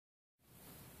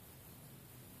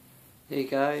Hey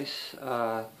guys,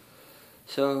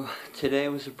 so today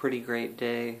was a pretty great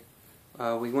day.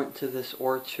 We went to this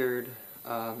orchard.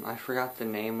 I forgot the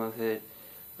name of it.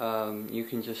 You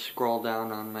can just scroll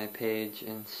down on my page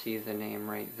and see the name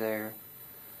right there.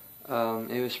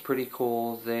 It was pretty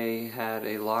cool. They had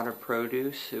a lot of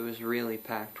produce. It was really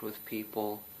packed with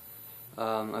people.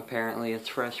 Apparently it's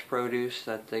fresh produce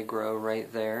that they grow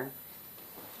right there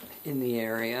in the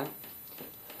area.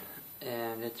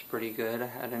 And it's pretty good. I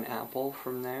had an apple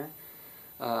from there.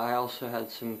 I also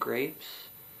had some grapes,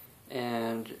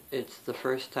 and it's the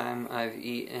first time I've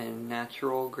eaten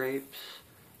natural grapes.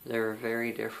 They're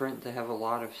very different. They have a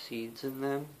lot of seeds in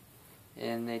them,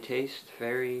 and they taste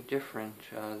very different.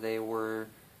 They were,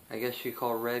 I guess you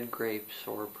call red grapes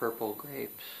or purple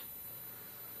grapes.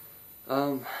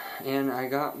 And I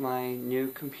got my new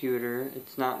computer.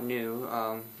 It's not new.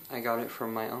 I got it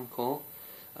from my uncle.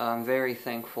 I'm very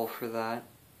thankful for that.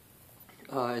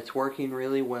 It's working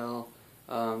really well.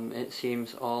 It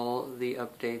seems all the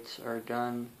updates are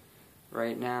done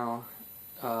right now.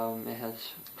 It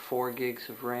has 4 gigs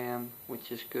of RAM,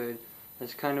 which is good.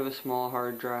 It's kind of a small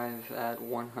hard drive at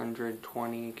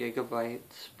 120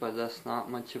 gigabytes, but that's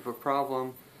not much of a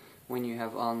problem when you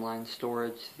have online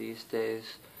storage these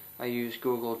days. I use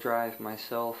Google Drive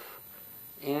myself.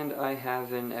 And I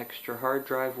have an extra hard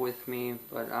drive with me,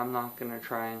 but I'm not going to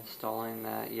try installing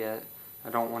that yet.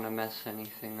 I don't want to mess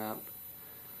anything up.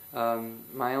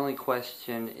 My only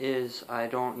question is, I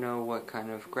don't know what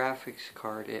kind of graphics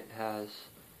card it has.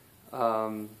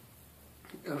 Of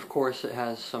course it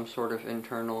has some sort of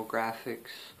internal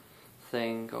graphics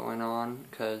thing going on,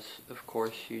 because of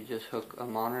course you just hook a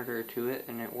monitor to it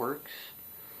and it works.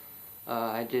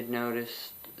 I did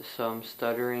notice some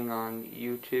stuttering on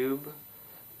YouTube,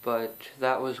 but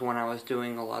that was when I was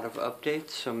doing a lot of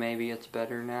updates, so maybe it's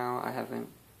better now. I haven't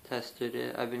tested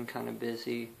it. I've been kind of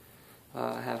busy.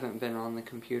 I haven't been on the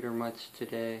computer much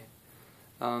today.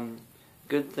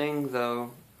 Good thing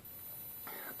though,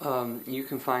 you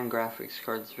can find graphics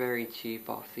cards very cheap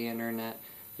off the internet.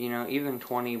 You know, even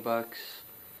 20 bucks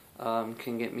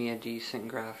can get me a decent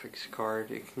graphics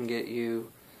card. It can get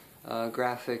you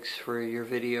graphics for your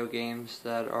video games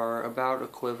that are about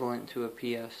equivalent to a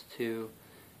PS2.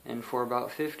 And for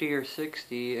about 50 or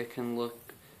 60 it can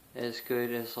look as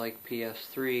good as like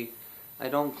PS3. I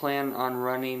don't plan on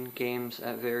running games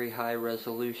at very high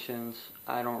resolutions.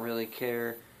 I don't really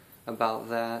care about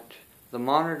that. The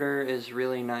monitor is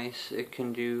really nice. It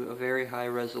can do a very high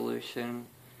resolution.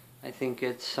 I think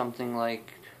it's something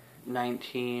like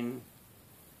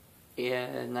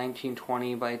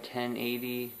 1920 by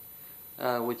 1080,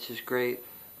 which is great.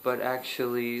 But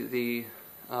actually the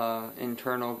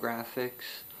internal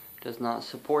graphics does not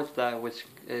support that, which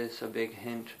is a big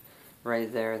hint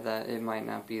right there that it might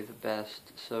not be the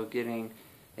best. So getting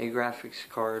a graphics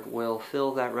card will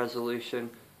fill that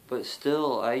resolution, but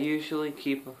still I usually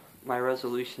keep my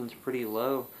resolutions pretty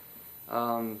low.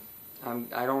 I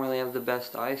don't really have the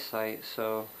best eyesight,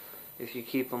 so if you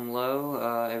keep them low,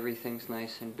 everything's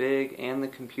nice and big, and the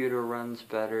computer runs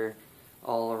better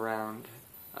all around.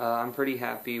 I'm pretty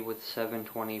happy with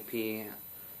 720p.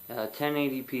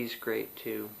 1080p is great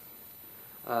too.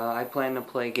 I plan to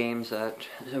play games at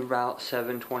about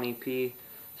 720p,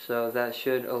 so that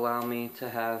should allow me to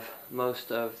have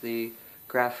most of the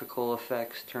graphical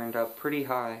effects turned up pretty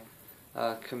high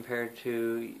compared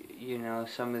to, you know,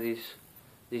 some of these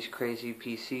crazy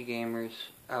PC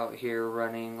gamers out here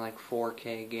running like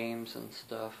 4K games and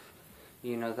stuff.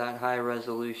 You know, that high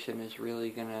resolution is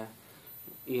really gonna,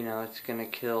 you know, it's gonna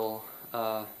kill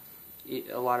a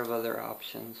lot of other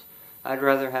options. I'd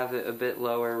rather have it a bit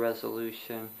lower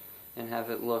resolution and have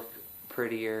it look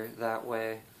prettier that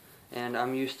way. And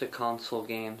I'm used to console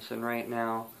games, and right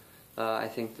now I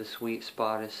think the sweet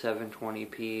spot is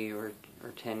 720p or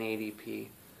 1080p.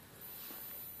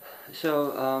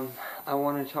 So I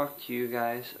want to talk to you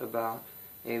guys about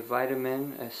a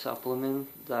vitamin, a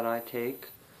supplement that I take,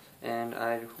 and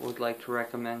I would like to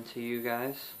recommend to you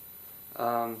guys.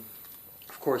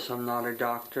 Of course, I'm not a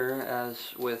doctor,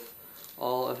 as with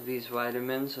all of these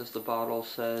vitamins. As the bottle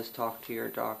says, talk to your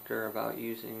doctor about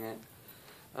using it.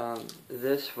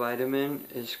 This vitamin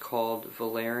is called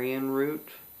Valerian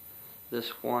Root.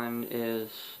 This one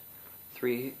is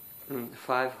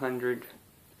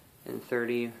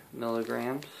 530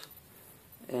 milligrams,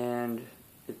 and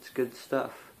it's good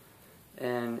stuff.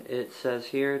 And it says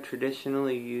here,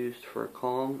 traditionally used for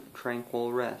calm,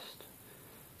 tranquil rest.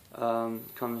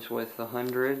 Comes with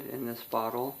 100 in this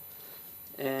bottle.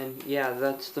 And yeah,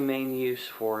 that's the main use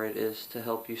for it, is to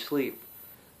help you sleep.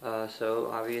 So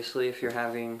obviously if you're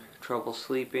having trouble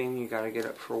sleeping, you gotta get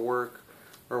up for work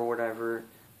or whatever,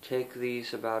 take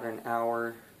these about an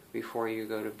hour before you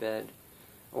go to bed,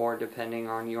 or depending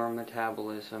on your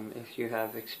metabolism. If you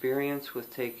have experience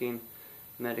with taking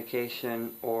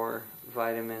medication or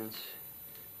vitamins,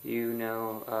 you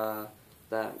know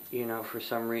that, you know, for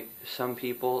some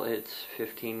people it's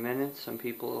 15 minutes, some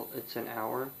people it's an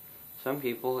hour, some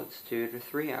people it's 2 to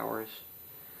 3 hours.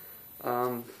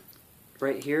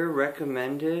 Right here,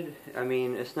 recommended, I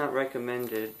mean, it's not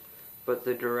recommended, but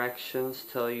the directions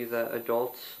tell you that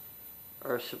adults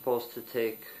are supposed to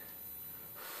take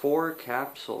 4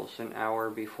 capsules an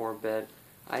hour before bed.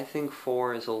 I think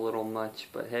 4 is a little much,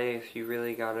 but hey, if you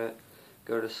really gotta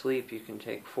go to sleep, you can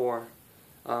take 4.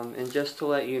 And just to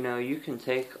let you know, you can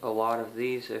take a lot of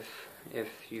these if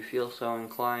you feel so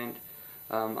inclined.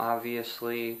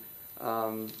 Obviously,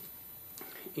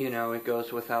 you know, it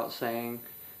goes without saying,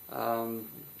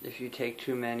 if you take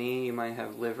too many, you might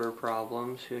have liver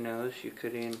problems. Who knows? You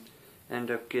could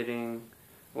end up getting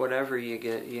whatever you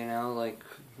get, you know, like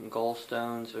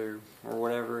gallstones or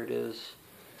whatever it is.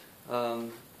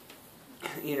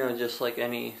 You know, just like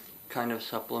any kind of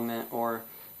supplement or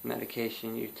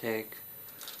medication you take.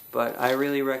 But I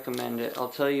really recommend it. I'll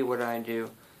tell you what I do.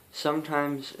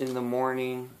 Sometimes in the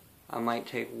morning, I might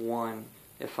take 1.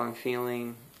 If I'm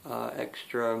feeling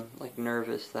extra like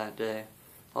nervous that day,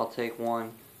 I'll take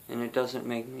 1, and it doesn't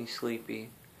make me sleepy.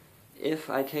 If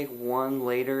I take 1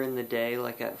 later in the day,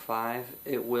 like at 5,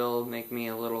 it will make me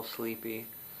a little sleepy.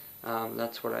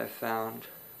 That's what I've found.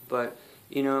 But,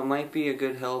 you know, it might be a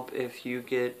good help if you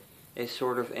get a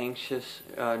sort of anxious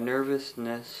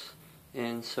nervousness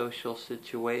in social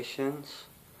situations.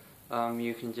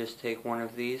 You can just take 1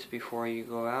 of these before you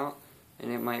go out,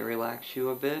 and it might relax you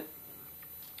a bit.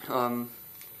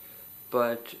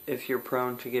 But if you're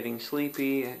prone to getting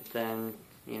sleepy, then,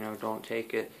 you know, don't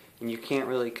take it. And you can't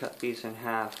really cut these in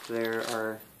half.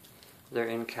 They're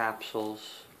in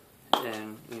capsules,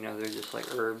 and, you know, they're just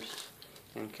like herbs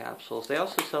in capsules. They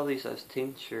also sell these as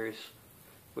tinctures,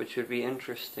 which would be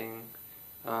interesting.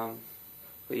 But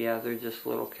yeah, they're just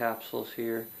little capsules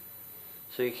here.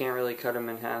 So you can't really cut them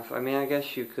in half. I mean, I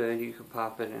guess you could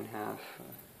pop it in half,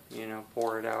 you know,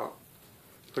 pour it out,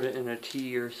 put it in a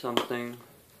tea or something.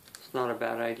 It's not a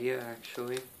bad idea,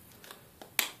 actually.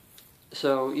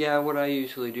 So yeah, what I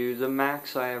usually do, the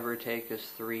max I ever take is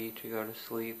 3 to go to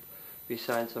sleep.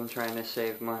 Besides, I'm trying to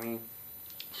save money.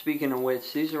 Speaking of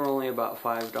which, these are only about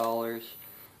 $5.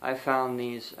 I found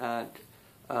these at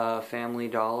Family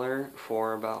Dollar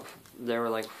for about, they were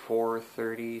like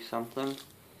 $4.30 something.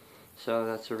 So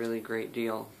that's a really great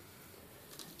deal.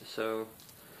 So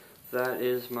that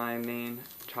is my main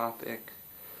topic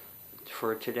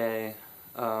for today.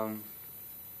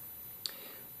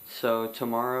 So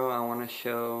tomorrow I want to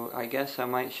show, I guess I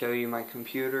might show you my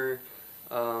computer.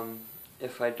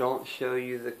 If I don't show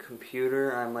you the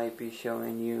computer, I might be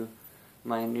showing you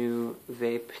my new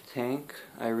vape tank.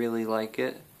 I really like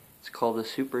it. It's called a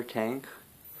Super Tank,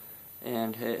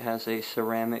 and it has a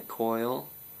ceramic coil.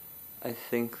 I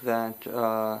think that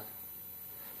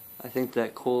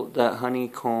that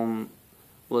honeycomb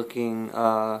looking,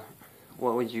 what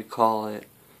would you call it,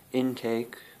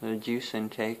 intake, the juice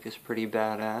intake is pretty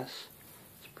badass.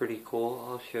 It's pretty cool.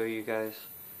 I'll show you guys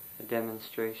a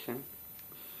demonstration.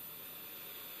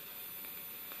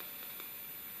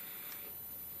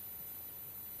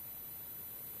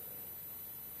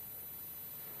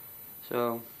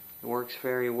 So it works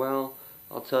very well.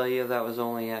 I'll tell you, that was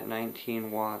only at 19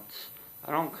 watts.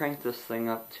 I don't crank this thing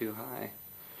up too high.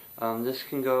 This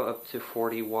can go up to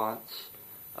 40 watts.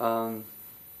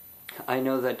 I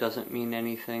know that doesn't mean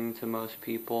anything to most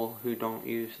people who don't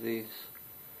use these.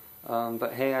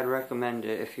 But hey, I'd recommend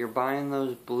it. If you're buying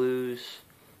those blues,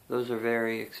 those are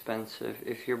very expensive.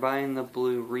 If you're buying the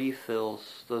blue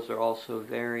refills, those are also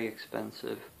very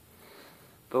expensive.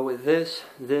 But with this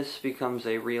becomes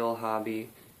a real hobby,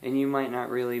 and you might not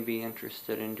really be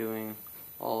interested in doing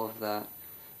all of that.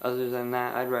 Other than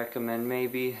that, I'd recommend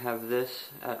maybe have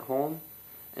this at home,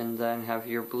 and then have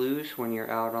your blues when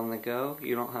you're out on the go.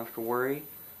 You don't have to worry.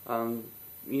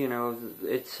 You know,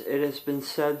 it has been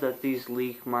said that these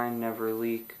leak. Mine never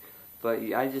leak, but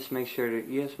I just make sure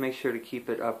to keep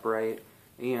it upright.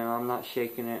 You know, I'm not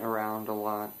shaking it around a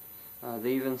lot.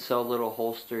 They even sell little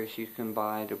holsters you can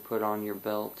buy to put on your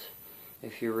belt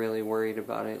if you're really worried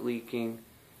about it leaking.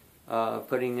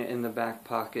 Putting it in the back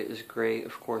pocket is great.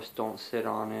 Of course, don't sit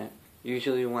on it.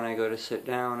 Usually when I go to sit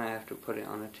down, I have to put it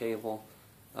on a table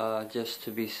just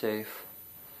to be safe.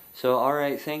 So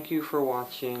alright, thank you for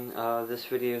watching. This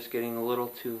video is getting a little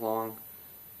too long,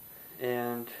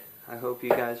 and I hope you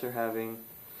guys are having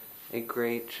a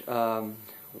great fall,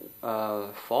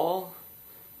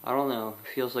 I don't know, it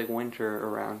feels like winter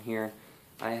around here.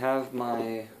 I have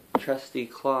my trusty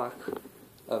clock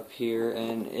up here,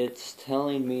 and it's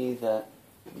telling me that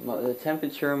the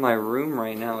temperature in my room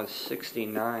right now is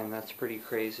 69. That's pretty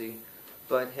crazy.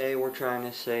 But hey, we're trying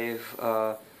to save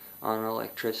on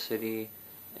electricity,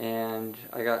 and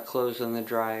I got clothes in the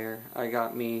dryer. I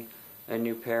got me a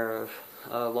new pair of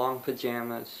long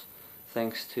pajamas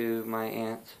thanks to my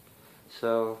aunt.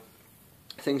 So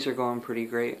things are going pretty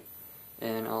great,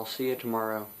 and I'll see you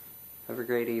tomorrow. Have a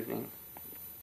great evening.